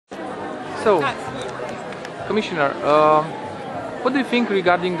So, Commissioner, what do you think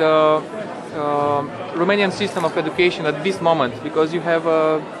regarding the Romanian system of education at this moment? Because you have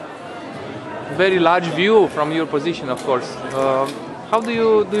a very large view from your position, of course. How do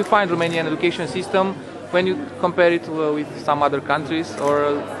you find Romanian education system when you compare it with some other countries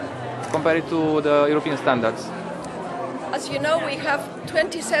or compare it to the European standards? As you know, we have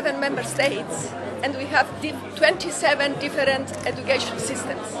 27 member states and we have 27 different education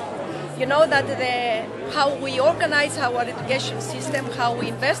systems. You know that how we organize our education system, how we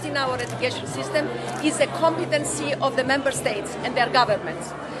invest in our education system is a competency of the member states and their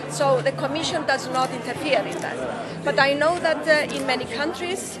governments. So the Commission does not interfere in that. But I know that in many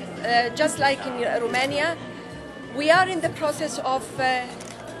countries, just like in Romania, we are in the process of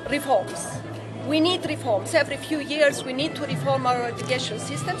reforms. We need reforms. Every few years we need to reform our education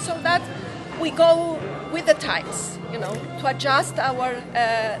system so that we go with the times, to adjust our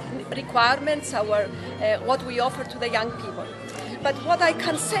requirements, what we offer to the young people. But what I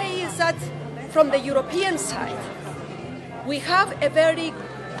can say is that from the European side, we have a very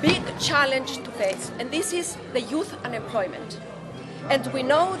big challenge to face, and this is the youth unemployment. And we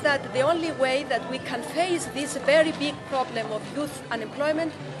know that the only way that we can face this very big problem of youth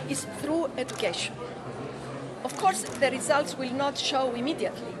unemployment is through education. Of course, the results will not show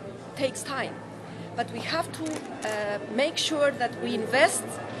immediately. It takes time. But we have to make sure that we invest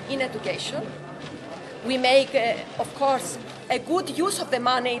in education. We make, of course, a good use of the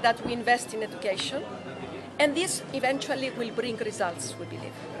money that we invest in education. And this eventually will bring results, we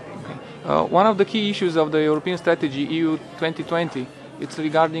believe. Okay. One of the key issues of the European strategy, EU 2020, it's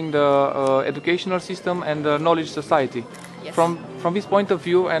regarding the educational system and the knowledge society. Yes. From this point of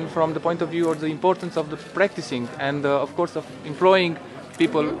view and from the point of view of the importance of the practicing and of course of employing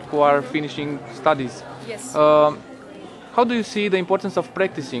people who are finishing studies. Yes. How do you see the importance of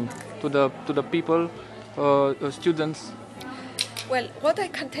practicing to the people, students? Well, what I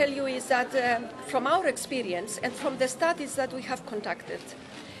can tell you is that from our experience and from the studies that we have conducted,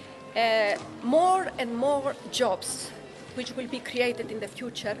 more and more jobs which will be created in the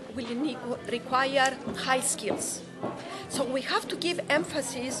future will require high skills. So we have to give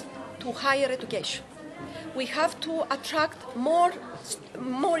emphasis to higher education. We have to attract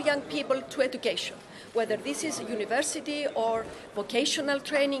more young people to education. Whether this is university or vocational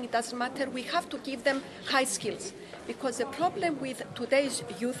training, it doesn't matter. We have to give them high skills. Because the problem with today's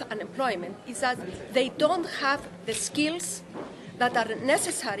youth unemployment is that they don't have the skills that are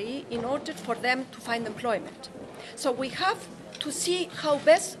necessary in order for them to find employment. So we have to see how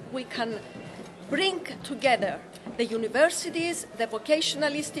best we can bring together the universities, the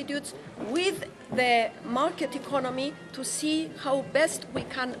vocational institutes with the market economy to see how best we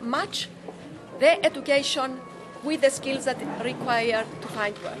can match the education with the skills that require to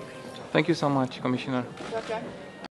find work. Thank you so much, Commissioner. Okay.